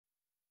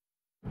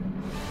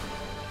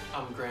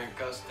I'm Grant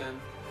Gustin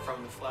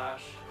from The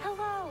Flash.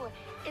 Hello,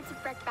 it's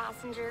Breck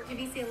Bassinger.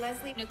 ABC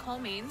Leslie. Nicole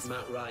Means.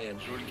 Matt Ryan.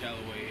 Jordan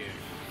Calloway here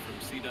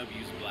from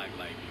CW's Black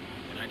Lightning.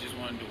 And I just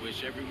wanted to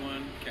wish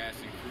everyone, cast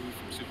and crew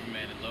from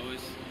Superman and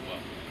Lois, well.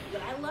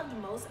 What I loved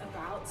most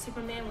about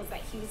Superman was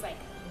that he was like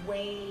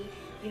way,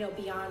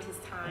 beyond his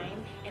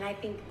time. And I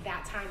think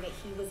that time that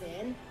he was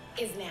in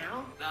is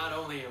now. Not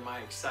only am I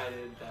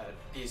excited that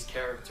these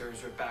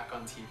characters are back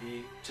on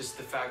TV, just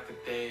the fact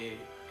that they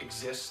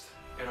exist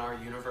in our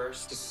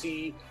universe. To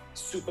see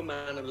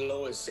Superman and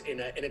Lois in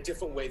a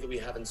different way that we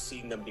haven't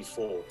seen them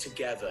before,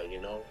 together,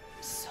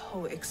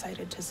 So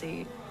excited to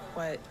see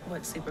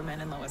what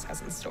Superman and Lois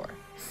has in store.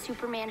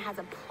 Superman has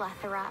a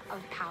plethora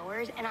of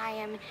powers, and I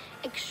am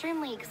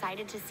extremely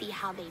excited to see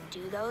how they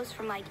do those,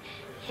 from like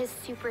his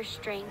super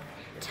strength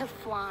to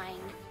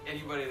flying.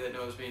 Anybody that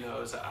knows me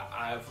knows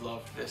I've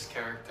loved this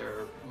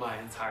character my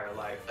entire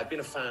life. I've been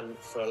a fan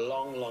for a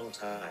long, long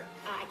time.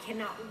 I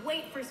cannot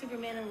wait for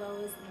Superman and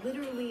Lois.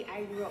 Literally,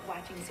 I grew up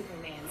watching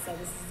Superman, so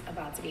this is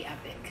about to be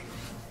epic.